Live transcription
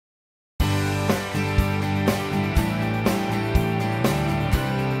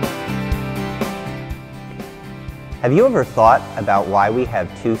Have you ever thought about why we have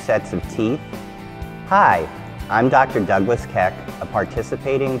two sets of teeth? Hi, I'm Dr. Douglas Keck, a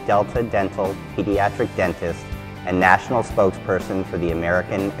participating Delta Dental pediatric dentist and national spokesperson for the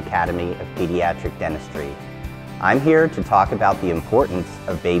American Academy of Pediatric Dentistry. I'm here to talk about the importance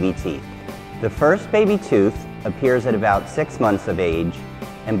of baby teeth. The first baby tooth appears at about 6 months of age,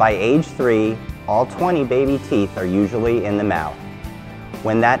 and by age 3, all 20 baby teeth are usually in the mouth.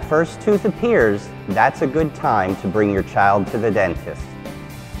 When that first tooth appears, that's a good time to bring your child to the dentist.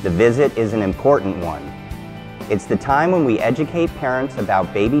 The visit is an important one. It's the time when we educate parents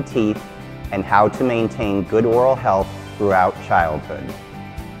about baby teeth and how to maintain good oral health throughout childhood.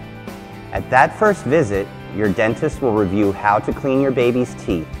 At that first visit, your dentist will review how to clean your baby's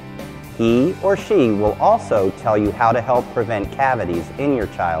teeth. He or she will also tell you how to help prevent cavities in your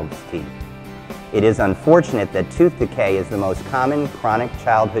child's teeth. It is unfortunate that tooth decay is the most common chronic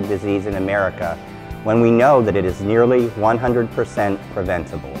childhood disease in America when we know that it is nearly 100%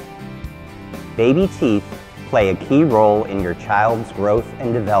 preventable. Baby teeth play a key role in your child's growth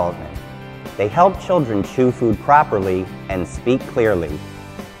and development. They help children chew food properly and speak clearly.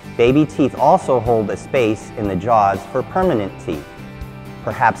 Baby teeth also hold a space in the jaws for permanent teeth.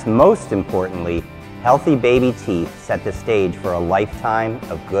 Perhaps most importantly, healthy baby teeth set the stage for a lifetime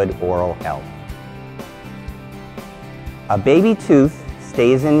of good oral health. A baby tooth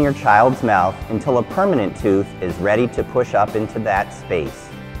stays in your child's mouth until a permanent tooth is ready to push up into that space.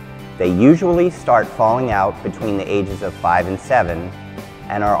 They usually start falling out between the ages of 5 and 7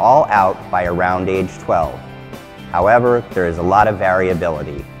 and are all out by around age 12. However, there is a lot of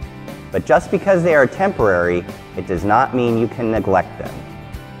variability. But just because they are temporary, it does not mean you can neglect them.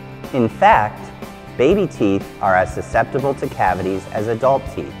 In fact, baby teeth are as susceptible to cavities as adult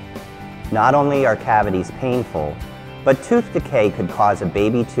teeth. Not only are cavities painful, but tooth decay could cause a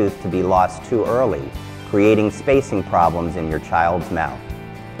baby tooth to be lost too early, creating spacing problems in your child's mouth.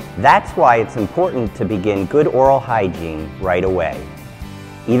 That's why it's important to begin good oral hygiene right away.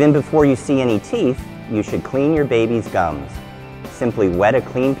 Even before you see any teeth, you should clean your baby's gums. Simply wet a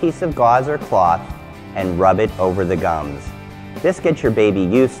clean piece of gauze or cloth and rub it over the gums. This gets your baby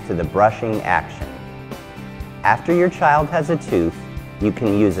used to the brushing action. After your child has a tooth, you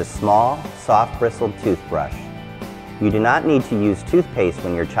can use a small, soft bristled toothbrush. You do not need to use toothpaste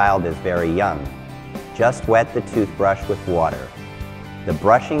when your child is very young. Just wet the toothbrush with water. The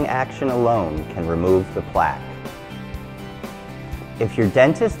brushing action alone can remove the plaque. If your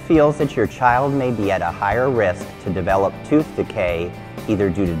dentist feels that your child may be at a higher risk to develop tooth decay,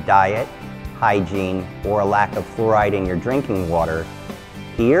 either due to diet, hygiene, or a lack of fluoride in your drinking water,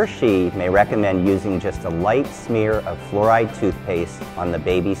 he or she may recommend using just a light smear of fluoride toothpaste on the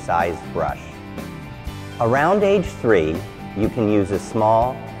baby-sized brush. Around age 3, you can use a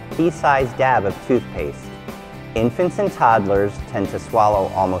small, pea-sized dab of toothpaste. Infants and toddlers tend to swallow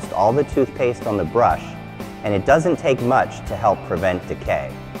almost all the toothpaste on the brush, and it doesn't take much to help prevent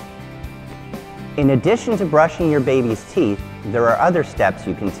decay. In addition to brushing your baby's teeth, there are other steps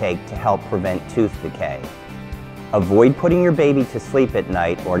you can take to help prevent tooth decay. Avoid putting your baby to sleep at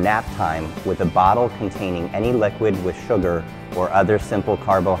night or nap time with a bottle containing any liquid with sugar or other simple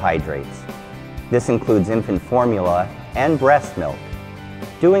carbohydrates. This includes infant formula and breast milk.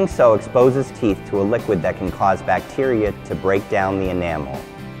 Doing so exposes teeth to a liquid that can cause bacteria to break down the enamel.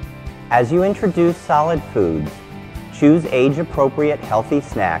 As you introduce solid foods, choose age-appropriate healthy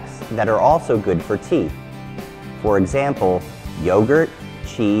snacks that are also good for teeth. For example, yogurt,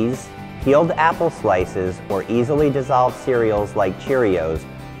 cheese, peeled apple slices, or easily dissolved cereals like Cheerios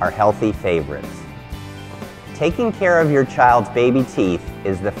are healthy favorites. Taking care of your child's baby teeth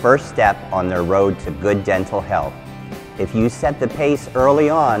is the first step on their road to good dental health. If you set the pace early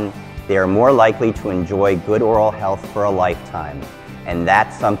on, they are more likely to enjoy good oral health for a lifetime, and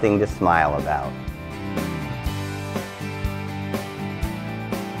that's something to smile about.